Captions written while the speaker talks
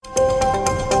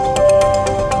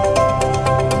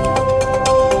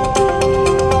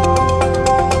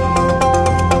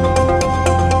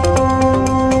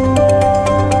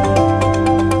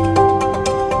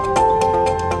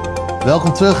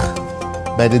Welkom terug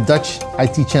bij de Dutch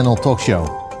IT Channel Talkshow.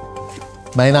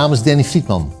 Mijn naam is Danny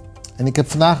Friedman en ik heb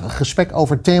vandaag een gesprek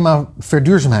over het thema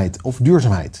verduurzaamheid of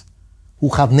duurzaamheid.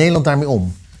 Hoe gaat Nederland daarmee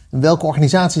om? En welke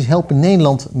organisaties helpen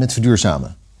Nederland met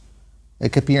verduurzamen?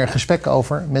 Ik heb hier een gesprek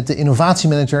over met de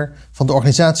innovatiemanager van de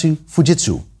organisatie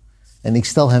Fujitsu. En ik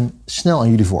stel hem snel aan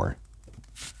jullie voor.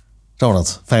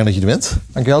 Ronald, fijn dat je er bent.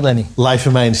 Dankjewel, Danny. Live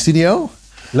bij mij in de studio.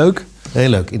 Leuk. Heel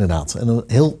leuk, inderdaad. En een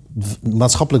heel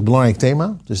maatschappelijk belangrijk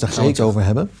thema. Dus daar gaan we het over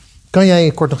hebben. Kan jij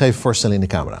je kort nog even voorstellen in de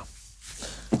camera?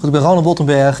 Goed, ik ben Ronald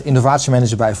Bottenberg,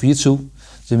 innovatiemanager bij Fujitsu.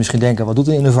 Dus je misschien denken, wat doet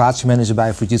een innovatiemanager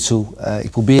bij Fujitsu?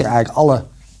 Ik probeer eigenlijk alle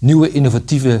nieuwe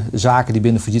innovatieve zaken die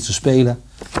binnen Fujitsu spelen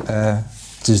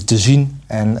te zien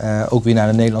en ook weer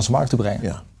naar de Nederlandse markt te brengen.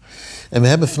 Ja. En we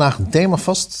hebben vandaag een thema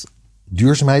vast.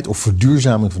 Duurzaamheid of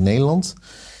verduurzaming van Nederland.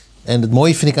 En het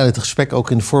mooie vind ik aan dit gesprek,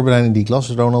 ook in de voorbereiding die ik las,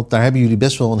 Ronald, daar hebben jullie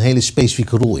best wel een hele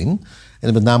specifieke rol in.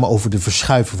 En met name over de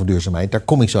verschuiven van duurzaamheid. Daar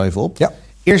kom ik zo even op. Ja.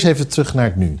 Eerst even terug naar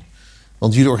het nu.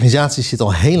 Want jullie organisatie zit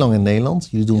al heel lang in Nederland.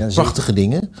 Jullie doen prachtige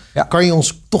dingen. Ja. Kan je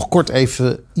ons toch kort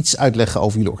even iets uitleggen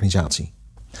over jullie organisatie?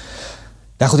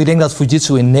 Nou goed, ik denk dat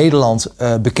Fujitsu in Nederland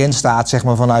bekend staat zeg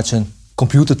maar, vanuit zijn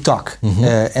computertak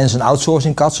en zijn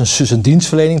outsourcing-tak, zijn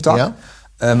dienstverleningtak. Ja.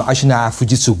 Maar als je naar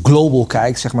Fujitsu Global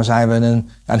kijkt, zeg maar, zijn we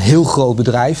een heel groot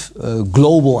bedrijf,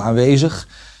 global aanwezig.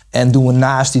 En doen we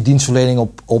naast die dienstverlening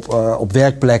op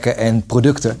werkplekken en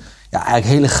producten eigenlijk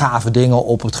hele gave dingen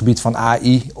op het gebied van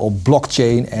AI, op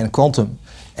blockchain en quantum.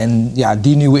 En ja,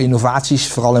 die nieuwe innovaties,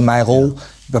 vooral in mijn rol,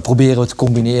 we proberen we te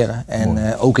combineren.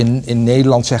 En ook in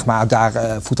Nederland zeg maar,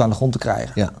 daar voet aan de grond te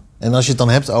krijgen. Ja. En als je het dan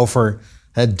hebt over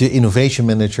de innovation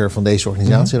manager van deze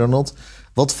organisatie, Ronald,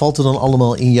 wat valt er dan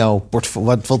allemaal in jouw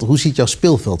portfolio? Hoe ziet jouw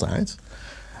speelveld eruit?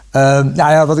 Nou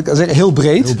ja, wat ik zeg, heel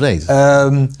breed. Heel breed.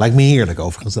 Lijkt me heerlijk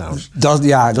overigens trouwens. Dat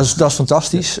is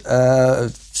fantastisch.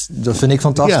 Dat vind ik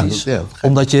fantastisch. Ja,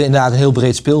 omdat je inderdaad een heel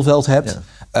breed speelveld hebt.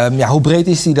 Ja. Hoe breed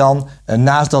is die dan?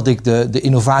 Naast dat ik de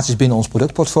innovaties binnen ons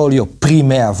productportfolio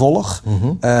primair volg,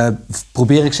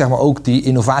 probeer ik zeg maar ook die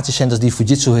innovatiecenters die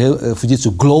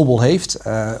Fujitsu Global heeft,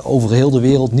 over heel de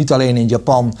wereld, niet alleen in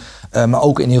Japan, maar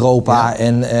ook in Europa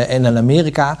en in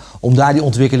Amerika, om daar die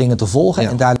ontwikkelingen te volgen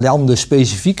en daar dan de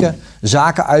specifieke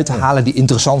zaken uit te halen die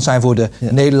interessant zijn voor de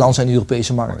Nederlandse en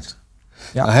Europese markt.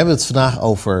 Ja. Nou hebben we het vandaag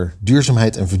over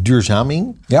duurzaamheid en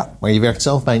verduurzaming. Ja. Maar je werkt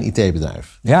zelf bij een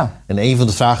IT-bedrijf. Ja. En een van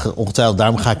de vragen, ongetwijfeld,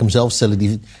 daarom ga ik hem zelf stellen,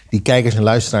 die kijkers en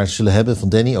luisteraars zullen hebben van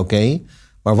Danny, oké,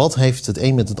 maar wat heeft het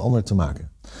een met het ander te maken?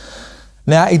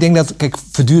 Nou ja, ik denk dat, kijk,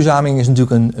 verduurzaming is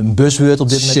natuurlijk een buzzword op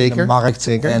dit moment in de markt.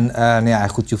 Zeker. En nou ja,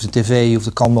 goed, je hoeft de tv, je hoeft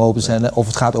de krant open te zetten of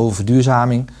het gaat over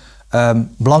verduurzaming.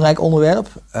 Belangrijk onderwerp,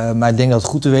 maar ik denk dat het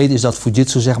goed te weten is dat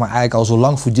Fujitsu zeg maar eigenlijk al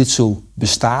zolang Fujitsu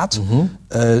bestaat,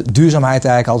 duurzaamheid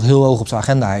eigenlijk al heel hoog op zijn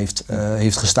agenda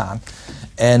heeft gestaan.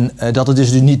 En dat het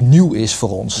dus niet nieuw is voor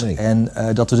ons. Nee. En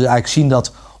dat we dus eigenlijk zien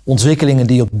dat ontwikkelingen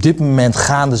die op dit moment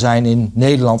gaande zijn in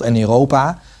Nederland en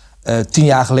Europa, 10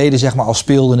 jaar geleden zeg maar al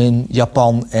speelden in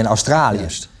Japan en Australië.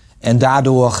 Juist. En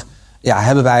daardoor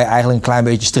hebben wij eigenlijk een klein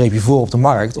beetje streepje voor op de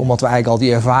markt, omdat we eigenlijk al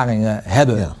die ervaringen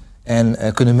hebben. Ja.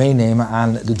 En kunnen meenemen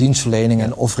aan de dienstverlening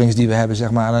en offerings die we hebben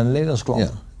zeg maar, aan de Nederlandse klanten.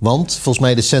 Ja. Want volgens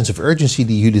mij de sense of urgency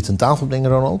die jullie ten tafel brengen,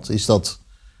 Ronald, is dat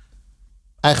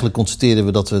eigenlijk constateren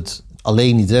we dat we het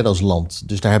alleen niet redden als land.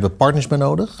 Dus daar hebben we partners bij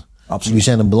nodig. Absoluut. Jullie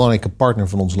zijn een belangrijke partner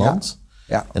van ons land.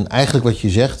 Ja. Ja. En eigenlijk wat je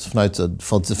zegt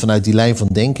vanuit die lijn van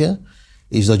denken,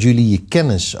 is dat jullie je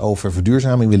kennis over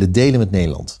verduurzaming willen delen met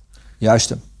Nederland.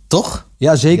 Juist. Toch?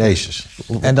 Ja, zeker. Jezus.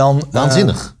 En dan,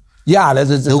 waanzinnig. Ja,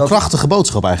 heel krachtige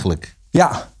boodschap eigenlijk.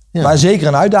 Ja, maar zeker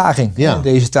een uitdaging in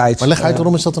deze tijd. Maar leg uit,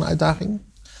 waarom is dat een uitdaging?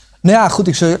 Nou ja, goed,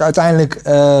 ik zeg uiteindelijk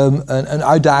een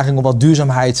uitdaging omdat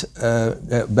duurzaamheid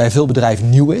bij veel bedrijven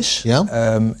nieuw is. Ja?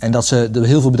 En dat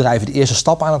heel veel bedrijven de eerste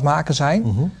stap aan het maken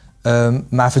zijn.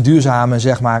 Maar verduurzamen,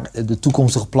 zeg maar, de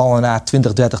toekomstige plannen naar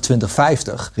 2030,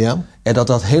 2050. Ja? En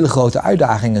dat hele grote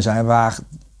uitdagingen zijn waar,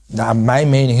 naar mijn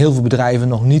mening, heel veel bedrijven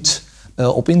nog niet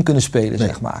op in kunnen spelen,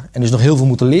 zeg maar. En dus nog heel veel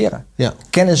moeten leren. Ja.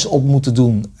 Kennis op moeten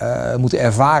doen. Moeten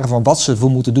ervaren van wat ze voor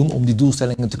moeten doen om die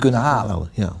doelstellingen te kunnen halen.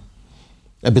 Ja.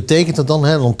 En betekent dat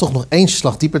dan, om toch nog één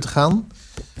slag dieper te gaan?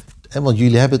 Want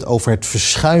jullie hebben het over het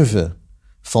verschuiven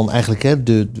van eigenlijk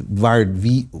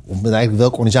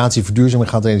welke organisatie verduurzaming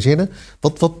gaat realiseren.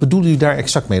 Wat bedoelen jullie daar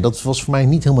exact mee? Dat was voor mij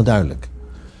niet helemaal duidelijk.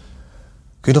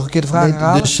 Kun je nog een keer de vraag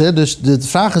herhalen? Dus de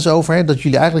vraag is over dat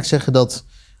jullie eigenlijk zeggen dat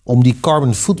om die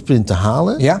carbon footprint te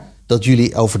halen, dat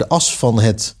jullie over de as van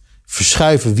het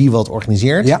verschuiven wie wat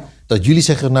organiseert, dat jullie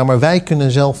zeggen, nou maar wij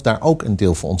kunnen zelf daar ook een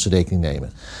deel van onze rekening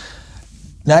nemen.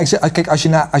 Nou, ik zeg, kijk,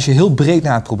 als je heel breed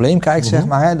naar het probleem kijkt, zeg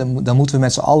maar, hè, dan moeten we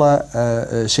met z'n allen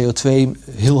CO2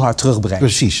 heel hard terugbrengen.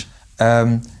 Precies.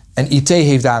 En IT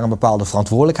heeft daar een bepaalde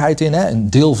verantwoordelijkheid in. Hè. Een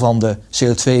deel van de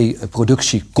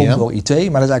CO2-productie komt door IT, maar dat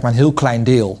is eigenlijk maar een heel klein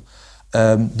deel.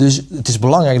 Dus het is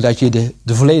belangrijk dat je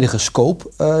de volledige scope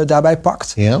daarbij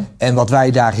pakt. Ja. En wat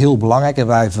wij daar heel belangrijk, en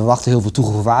wij verwachten heel veel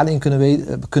toegevoegde waarde in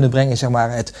kunnen brengen, is zeg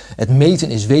maar het meten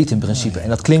is weten in principe. En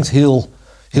dat klinkt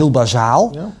heel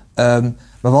bazaal. Ja.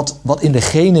 Maar wat in de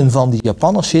genen van die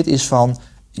Japanners zit, is van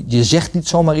je zegt niet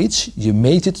zomaar iets, je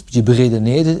meet het, je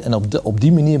beredeneert het en op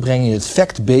die manier breng je het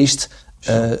fact-based,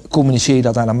 communiceer je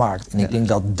dat aan de markt. En ik denk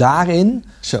dat daarin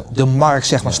de markt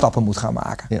zeg maar stappen moet gaan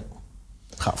maken. Ja.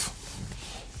 Gaaf.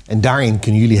 En daarin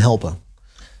kunnen jullie helpen.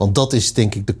 Want dat is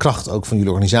denk ik de kracht ook van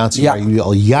jullie organisatie, waar jullie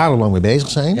al jarenlang mee bezig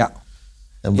zijn. Ja.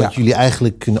 En wat jullie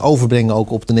eigenlijk kunnen overbrengen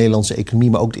ook op de Nederlandse economie,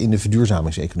 maar ook in de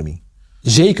verduurzamingseconomie.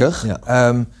 Zeker.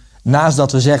 Ja. Naast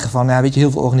dat we zeggen van, weet je,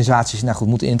 heel veel organisaties,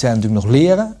 moeten intern natuurlijk nog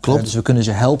leren. Klopt. Dus we kunnen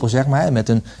ze helpen, zeg maar, met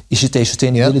een ICT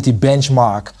Sustainability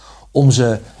benchmark, om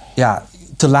ze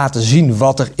te laten zien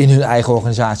wat er in hun eigen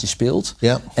organisatie speelt.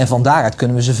 Ja. En van daaruit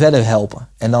kunnen we ze verder helpen.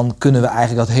 En dan kunnen we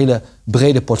eigenlijk dat hele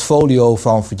brede portfolio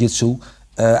van Fujitsu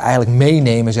eigenlijk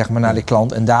meenemen, zeg maar, naar de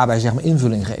klant en daarbij, zeg maar,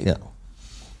 invulling geven. Ja.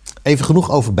 Even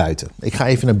genoeg over buiten. Ik ga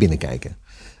even naar binnen kijken.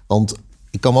 Want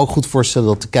ik kan me ook goed voorstellen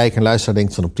dat de kijker en luisteraar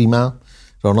denkt van, prima,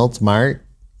 Ronald, maar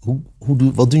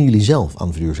wat doen jullie zelf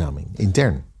aan verduurzaming,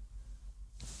 intern?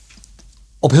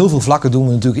 Op heel veel vlakken doen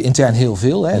we natuurlijk intern heel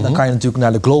veel. Hè. Dan kan je natuurlijk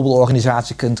naar de global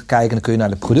organisatie kijken, dan kun je naar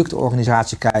de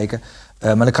productorganisatie kijken.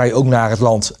 Maar dan kan je ook naar het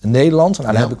land Nederland.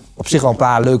 Nou, daar heb ik op zich wel een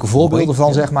paar leuke voorbeelden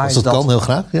van, zeg maar. Als dat kan, heel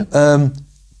graag. Ja.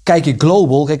 Kijk je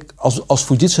global, als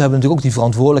Fujitsu hebben we natuurlijk ook die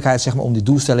verantwoordelijkheid, zeg maar, om die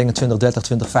doelstellingen 2030,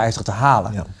 2050 te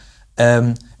halen. Ja.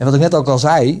 En wat ik net ook al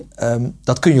zei,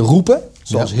 dat kun je roepen,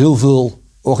 zoals heel veel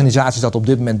organisaties dat op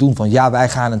dit moment doen, van wij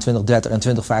gaan in 2030 en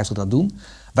 2050 dat doen.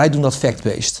 Wij doen dat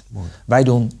fact-based. Mooi. Wij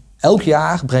doen elk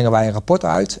jaar, brengen wij een rapport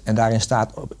uit en daarin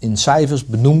staat in cijfers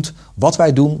benoemd wat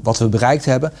wij doen, wat we bereikt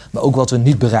hebben, maar ook wat we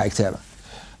niet bereikt hebben.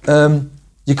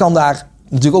 Je kan daar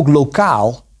natuurlijk ook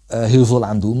lokaal heel veel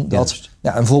aan doen.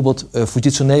 Bijvoorbeeld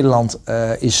Fujitsu Nederland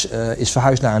is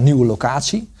verhuisd naar een nieuwe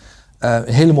locatie.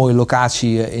 Een hele mooie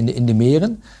locatie in de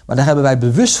meren. Maar daar hebben wij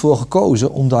bewust voor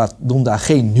gekozen om daar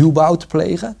geen nieuwbouw te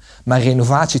plegen, maar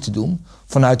renovatie te doen.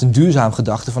 Vanuit een duurzaam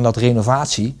gedachte van dat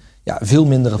renovatie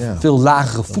veel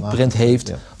lagere footprint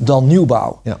heeft dan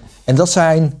nieuwbouw. Ja. En dat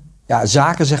zijn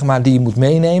zaken, zeg maar, die je moet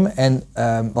meenemen. En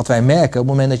wat wij merken, op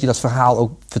het moment dat je dat verhaal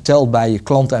ook vertelt bij je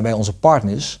klanten en bij onze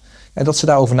partners, dat ze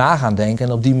daarover na gaan denken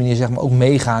en op die manier, zeg maar, ook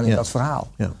meegaan in dat verhaal.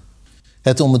 Ja.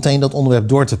 Om meteen dat onderwerp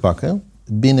door te pakken.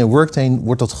 Binnen Workday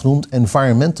wordt dat genoemd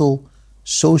Environmental,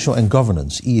 Social and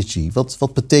Governance, ESG.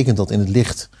 Wat betekent dat in het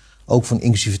licht ook van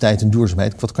inclusiviteit en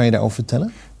duurzaamheid? Wat kan je daarover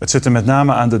vertellen? Het zit er met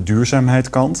name aan de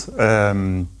duurzaamheidskant.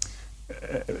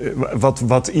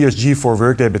 Wat ESG voor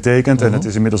Workday betekent, en het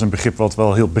is inmiddels een begrip wat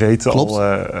wel heel breed al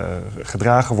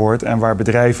gedragen wordt, en waar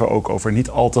bedrijven ook over niet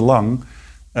al te lang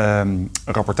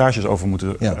rapportages over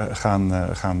moeten gaan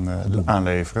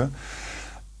aanleveren.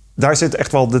 Daar zit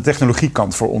echt wel de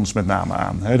technologiekant voor ons met name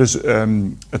aan. Dus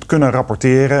het kunnen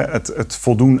rapporteren, het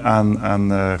voldoen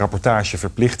aan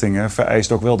rapportageverplichtingen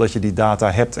vereist ook wel dat je die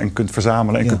data hebt en kunt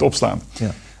verzamelen en kunt opslaan.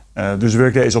 Ja. Dus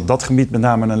Workday is op dat gebied met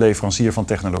name een leverancier van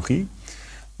technologie.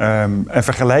 En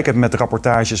vergelijk het met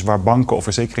rapportages waar banken of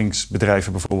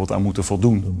verzekeringsbedrijven bijvoorbeeld aan moeten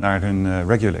voldoen naar hun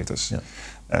regulators.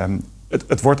 Ja.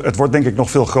 Het wordt denk ik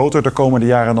nog veel groter de komende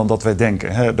jaren dan dat wij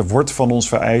denken. Er wordt van ons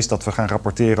vereist dat we gaan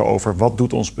rapporteren over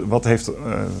wat heeft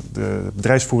de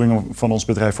bedrijfsvoering van ons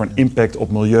bedrijf voor een impact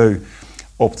op milieu,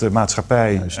 op de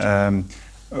maatschappij.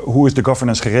 Hoe is de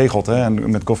governance geregeld?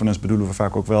 En met governance bedoelen we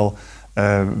vaak ook wel,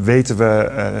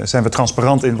 zijn we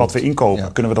transparant in wat we inkopen? Ja.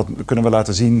 Kunnen we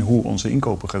laten zien hoe onze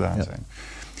inkopen gedaan zijn?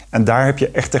 En daar heb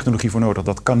je echt technologie voor nodig.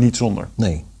 Dat kan niet zonder.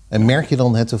 Nee. En merk je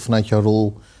dan vanuit jouw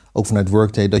rol, ook vanuit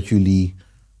Workday, dat jullie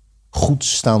goed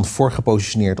staan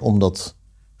voorgepositioneerd om dat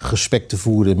gesprek te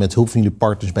voeren met hulp van jullie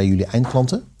partners bij jullie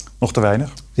eindklanten? Nog te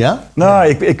weinig. Ja? Nou,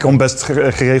 ik kom best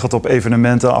geregeld op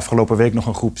evenementen. Afgelopen week nog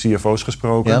een groep CFO's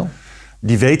gesproken. Ja.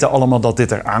 Die weten allemaal dat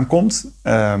dit eraan komt.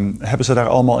 Hebben ze daar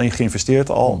allemaal in geïnvesteerd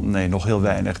al? Nee, nog heel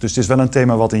weinig. Dus het is wel een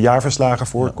thema wat in jaarverslagen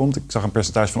voorkomt. Ik zag een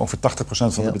percentage van ongeveer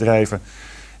 80% van de bedrijven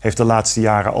heeft de laatste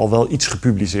jaren al wel iets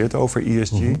gepubliceerd over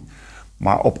ESG. Mm-hmm.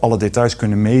 Maar op alle details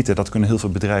kunnen meten, dat kunnen heel veel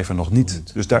bedrijven nog niet.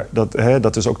 Dus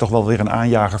dat is ook toch wel weer een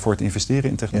aanjager voor het investeren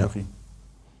in technologie.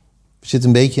 We zitten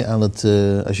een beetje aan het,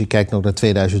 als je kijkt nog naar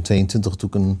 2022,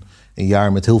 natuurlijk een een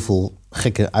jaar met heel veel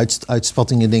gekke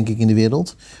uitspattingen, denk ik, in de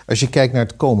wereld. Als je kijkt naar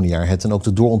het komende jaar, en ook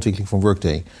de doorontwikkeling van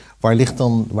Workday,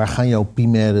 waar gaan jouw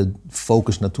primaire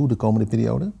focus naartoe de komende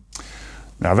periode?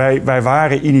 Nou, wij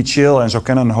waren initieel, en zo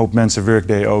kennen een hoop mensen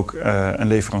Workday ook, een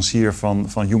leverancier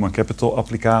van human capital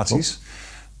applicaties.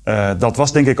 Dat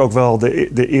was denk ik ook wel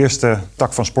de eerste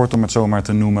tak van sport, om het zo maar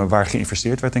te noemen, waar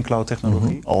geïnvesteerd werd in cloud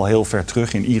technologie. Al heel ver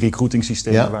terug in e-recruiting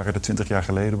systemen, waren er 20 jaar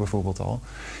geleden bijvoorbeeld al.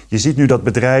 Je ziet nu dat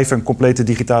bedrijven een complete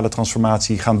digitale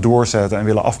transformatie gaan doorzetten en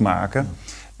willen afmaken.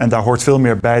 En daar hoort veel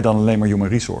meer bij dan alleen maar human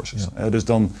resources. Dus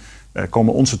dan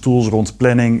komen onze tools rond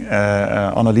planning,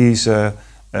 analyse,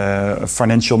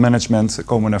 financial management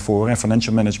komen naar voren. En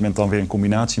financial management dan weer in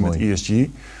combinatie met ESG. Ja.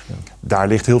 Daar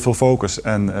ligt heel veel focus.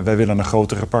 En wij willen een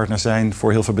grotere partner zijn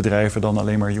voor heel veel bedrijven dan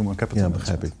alleen maar human capital. Ja,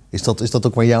 begrijp ik. Is dat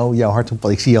ook waar jouw hart op?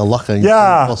 Ik zie jou lachen.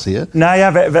 Nou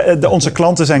ja, onze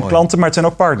klanten zijn klanten, maar het zijn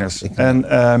ook partners.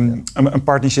 En een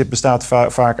partnership bestaat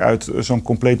vaak uit zo'n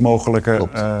compleet mogelijke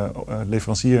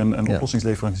leverancier en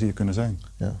oplossingsleverancier kunnen zijn.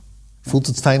 Ja. Voelt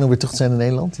het fijn om weer terug te zijn in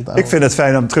Nederland? Ik vind het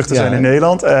fijn om terug te zijn in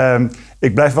Nederland.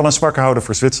 Ik blijf wel een zwakke houder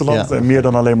voor Zwitserland. Meer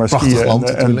dan alleen maar skiën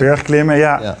en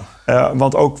bergklimmen.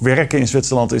 Want ook werken in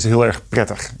Zwitserland is heel erg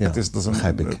prettig. Ja,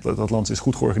 dat land is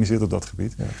goed georganiseerd op dat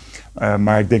gebied. Ja.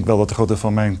 Maar ik denk wel dat een groot deel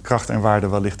van mijn kracht en waarde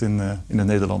wel ligt in de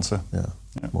Nederlandse. Ja.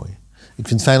 Mooi. Ik vind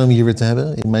het fijn om je hier weer te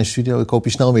hebben in mijn studio. Ik hoop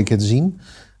je snel weer een keer te zien.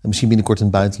 En misschien binnenkort in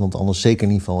het buitenland. Anders zeker in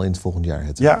ieder geval in het volgend jaar.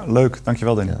 Ja, leuk.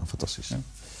 Dankjewel, Danny. Ja, fantastisch. Ja.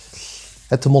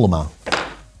 Het de Mollema,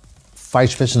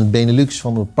 Vice President Benelux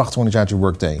van de prachtige organisatie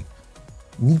Workday.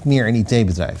 Niet meer een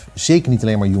IT-bedrijf. Zeker niet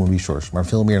alleen maar human resource, maar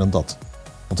veel meer dan dat.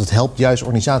 Want het helpt juist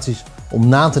organisaties om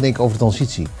na te denken over de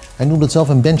transitie. Hij noemde het zelf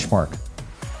een benchmark.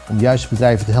 Om juist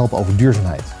bedrijven te helpen over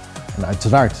duurzaamheid. En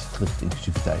uiteraard ligt het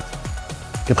inclusiviteit.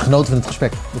 Ik heb genoten van het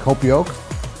gesprek. Ik hoop u ook.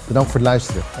 Bedankt voor het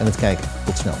luisteren en het kijken.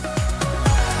 Tot snel.